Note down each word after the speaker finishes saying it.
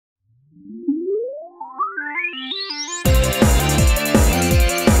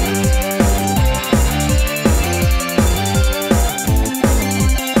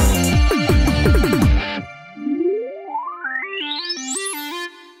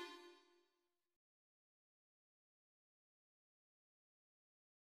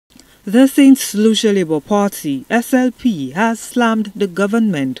The Saint Lucia Labour Party, SLP, has slammed the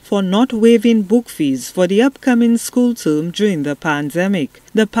government for not waiving book fees for the upcoming school term during the pandemic.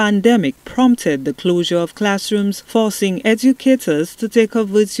 The pandemic prompted the closure of classrooms, forcing educators to take a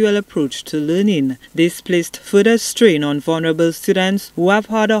virtual approach to learning. This placed further strain on vulnerable students who have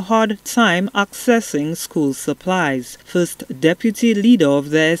had a hard time accessing school supplies. First Deputy Leader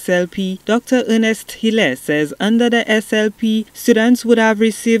of the SLP, Dr. Ernest Hill, says under the SLP, students would have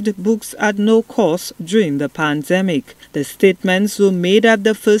received books at no cost during the pandemic. The statements were made at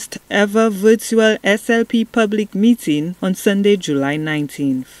the first ever virtual SLP public meeting on Sunday, July 19th.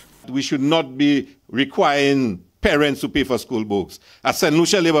 We should not be requiring parents to pay for school books. As Saint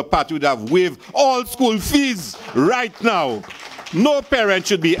Lucia Labour Party would have waived all school fees right now. No parent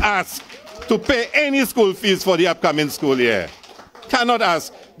should be asked to pay any school fees for the upcoming school year. Cannot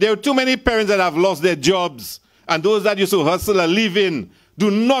ask. There are too many parents that have lost their jobs, and those that used to hustle a living do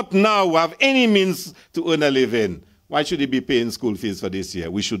not now have any means to earn a living. Why should they be paying school fees for this year?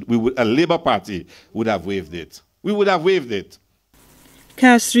 A Labour Party would have waived it. We would have waived it.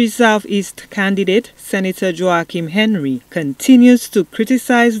 Castries Southeast candidate Senator Joachim Henry continues to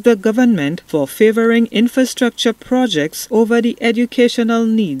criticize the government for favoring infrastructure projects over the educational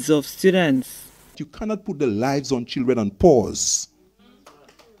needs of students. You cannot put the lives on children on pause.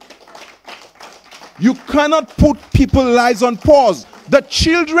 You cannot put people's lives on pause. The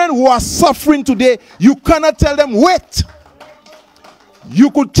children who are suffering today, you cannot tell them, wait.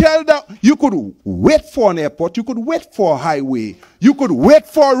 You could tell them, you could wait for an airport, you could wait for a highway, you could wait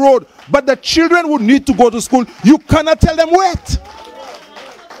for a road, but the children would need to go to school. You cannot tell them, wait.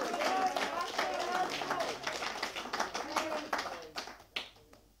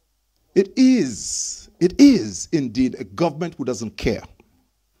 It is indeed a government who doesn't care.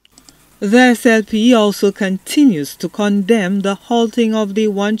 The SLP also continues to condemn the halting of the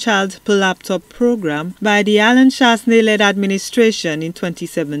One Child per Laptop program by the Alan Chasney-led administration in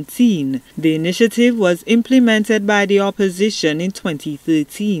 2017. The initiative was implemented by the opposition in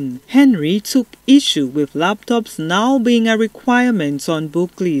 2013. Henry took issue with laptops now being a requirement on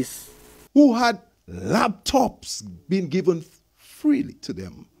book lists. Who had laptops being given freely to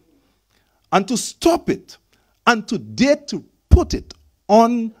them? And to stop it, and to dare to put it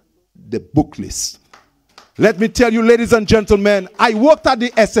on the book list. Let me tell you, ladies and gentlemen, I worked at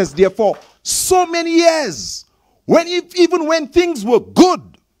the SSDF for so many years. Even when things were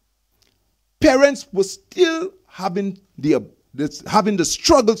good, parents were still having the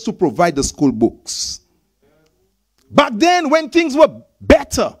struggles to provide the school books. Back then, when things were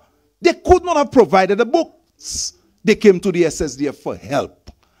better, they could not have provided the books. They came to the SSDF for help.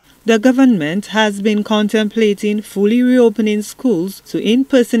 The government has been contemplating fully reopening schools to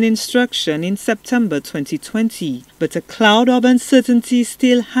in-person instruction in September 2020, but a cloud of uncertainty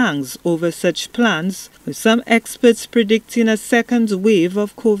still hangs over such plans, with some experts predicting a second wave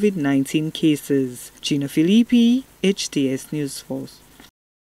of COVID-19 cases. Gina Filippi, HTS News Force.